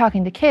I started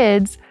talking to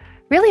kids,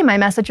 really my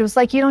message was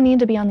like, you don't need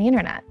to be on the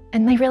internet.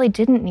 And they really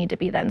didn't need to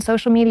be then.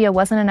 Social media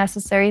wasn't a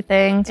necessary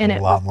thing. It's a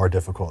lot more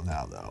difficult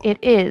now, though. It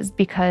is,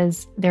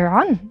 because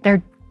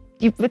can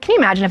you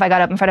imagine if I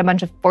got up in front of a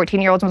bunch of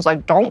 14-year-olds and was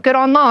like, don't get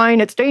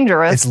online, it's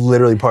dangerous. It's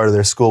literally part of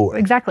their schoolwork.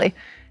 Exactly.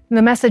 And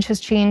the message has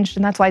changed,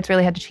 and that's why it's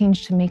really had to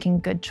change to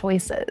making good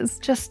choices.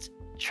 Just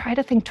try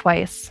to think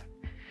twice.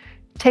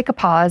 Take a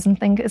pause and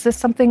think, is this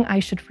something I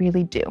should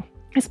really do?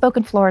 I spoke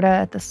in Florida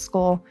at this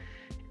school,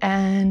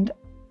 and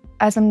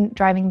as I'm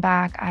driving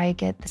back, I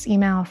get this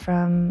email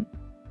from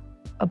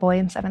a boy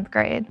in 7th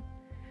grade.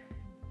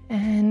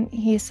 And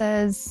he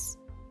says,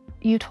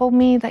 you told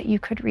me that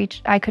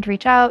I could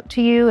reach out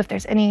to you if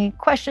there's any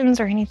questions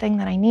or anything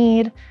that I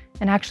need.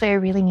 And actually, I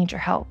really need your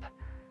help.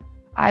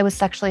 I was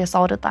sexually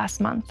assaulted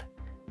last month,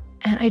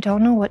 and I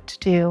don't know what to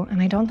do.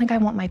 And I don't think I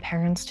want my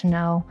parents to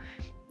know,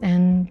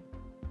 and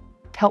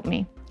help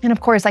me. And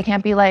of course, I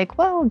can't be like,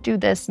 well, do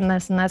this and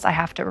this and this. I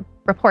have to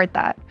report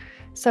that.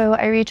 So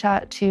I reach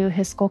out to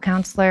his school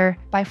counselor.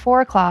 By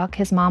 4 o'clock,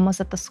 his mom was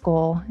at the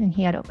school, and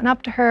he had opened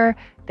up to her.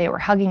 They were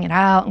hugging it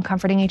out and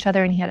comforting each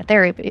other, and he had a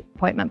therapy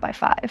appointment by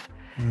 5.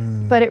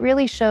 But it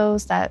really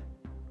shows that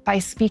by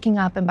speaking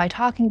up and by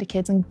talking to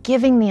kids and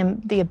giving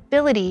them the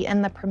ability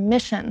and the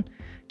permission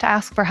to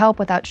ask for help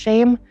without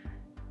shame,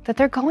 that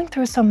they're going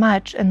through so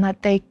much and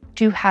that they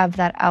do have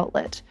that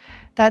outlet.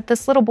 That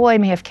this little boy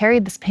may have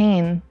carried this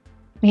pain,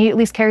 he at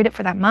least carried it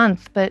for that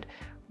month, but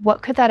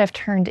what could that have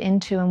turned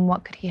into and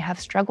what could he have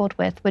struggled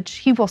with, which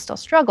he will still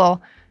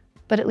struggle,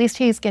 but at least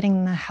he's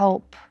getting the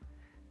help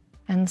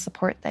and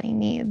support that he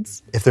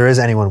needs. If there is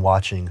anyone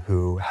watching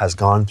who has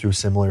gone through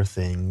similar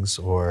things,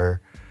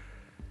 or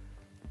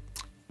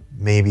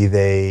maybe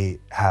they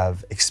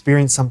have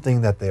experienced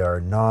something that they are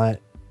not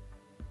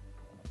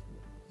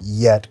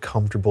yet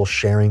comfortable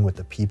sharing with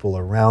the people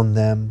around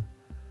them,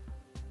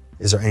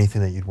 is there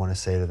anything that you'd want to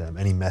say to them?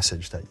 Any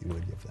message that you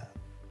would give them?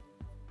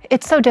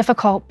 It's so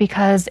difficult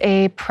because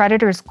a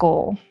predator's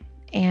goal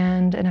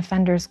and an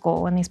offender's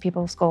goal and these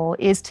people's goal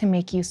is to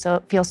make you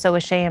feel so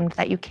ashamed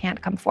that you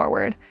can't come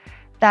forward.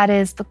 That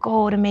is the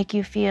goal, to make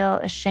you feel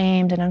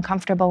ashamed and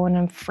uncomfortable and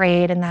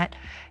afraid, and that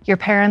your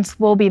parents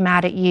will be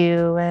mad at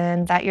you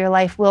and that your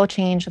life will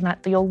change and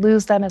that you'll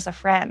lose them as a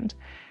friend.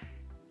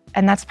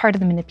 And that's part of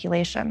the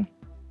manipulation.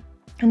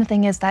 And the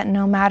thing is that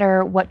no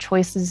matter what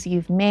choices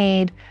you've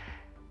made,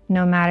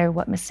 no matter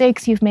what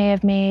mistakes you may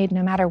have made,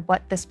 no matter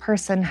what this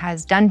person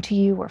has done to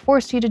you or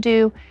forced you to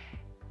do,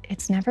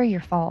 it's never your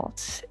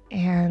fault.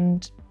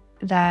 And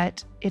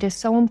that it is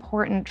so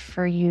important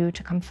for you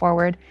to come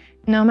forward.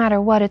 No matter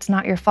what, it's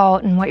not your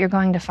fault, and what you're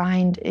going to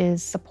find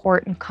is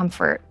support and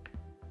comfort.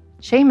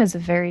 Shame is a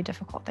very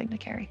difficult thing to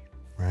carry.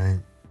 Right.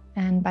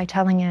 And by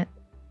telling it,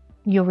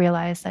 you'll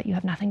realize that you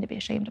have nothing to be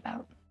ashamed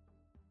about.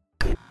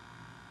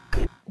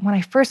 When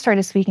I first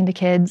started speaking to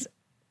kids,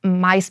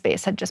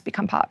 MySpace had just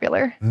become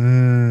popular.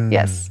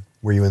 Yes.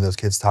 Were you in those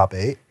kids' top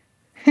 8?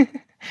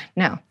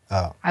 No.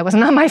 Oh. I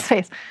wasn't on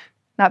MySpace.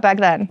 Not back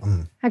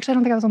then. Actually, I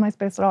don't think I was on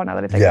MySpace at all, now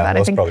that I think about it.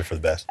 Yeah, that's probably for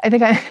the best.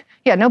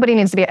 Nobody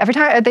needs to be. Every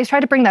time, they try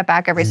to bring that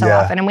back every so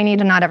often, and we need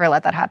to not ever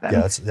let that happen.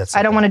 Yeah, that's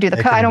I don't want to do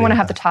I don't want to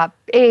have the top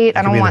 8.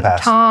 I don't want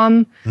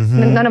Tom.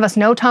 None of us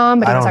know Tom,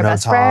 but he was our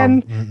best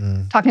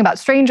friend. Talking about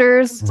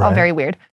strangers. It's all very weird.